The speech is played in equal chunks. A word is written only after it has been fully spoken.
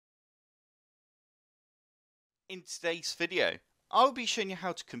In today's video, I'll be showing you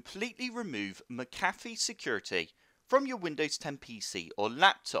how to completely remove McAfee Security from your Windows 10 PC or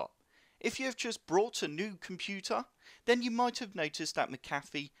laptop. If you have just bought a new computer, then you might have noticed that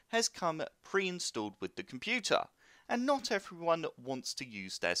McAfee has come pre-installed with the computer, and not everyone wants to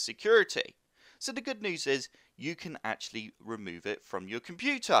use their security. So the good news is you can actually remove it from your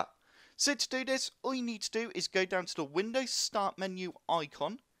computer. So to do this, all you need to do is go down to the Windows Start menu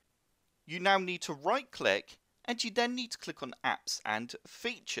icon. You now need to right click, and you then need to click on Apps and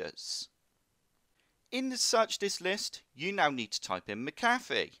Features. In the search this list, you now need to type in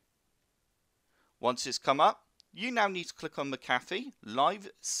McAfee. Once it's come up, you now need to click on McAfee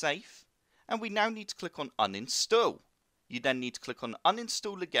LiveSafe, and we now need to click on Uninstall. You then need to click on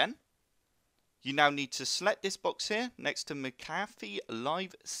Uninstall again. You now need to select this box here next to McAfee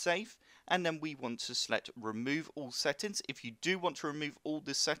LiveSafe, and then we want to select remove all settings if you do want to remove all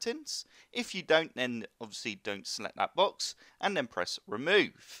the settings. If you don't, then obviously don't select that box, and then press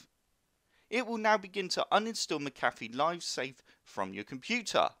remove. It will now begin to uninstall McAfee LiveSafe from your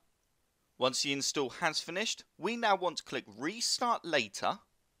computer. Once the install has finished, we now want to click restart later,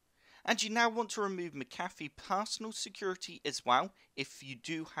 and you now want to remove McAfee personal security as well if you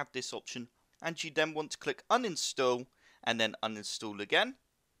do have this option, and you then want to click uninstall and then uninstall again.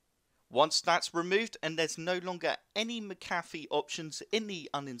 Once that's removed and there's no longer any McAfee options in the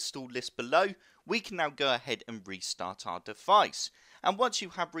uninstall list below, we can now go ahead and restart our device. And once you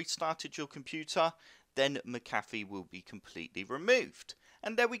have restarted your computer, then McAfee will be completely removed.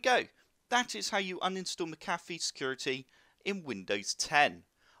 And there we go. That is how you uninstall McAfee Security in Windows 10.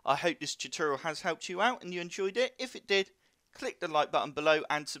 I hope this tutorial has helped you out and you enjoyed it. If it did, click the like button below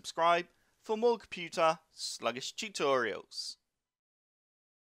and subscribe for more computer sluggish tutorials.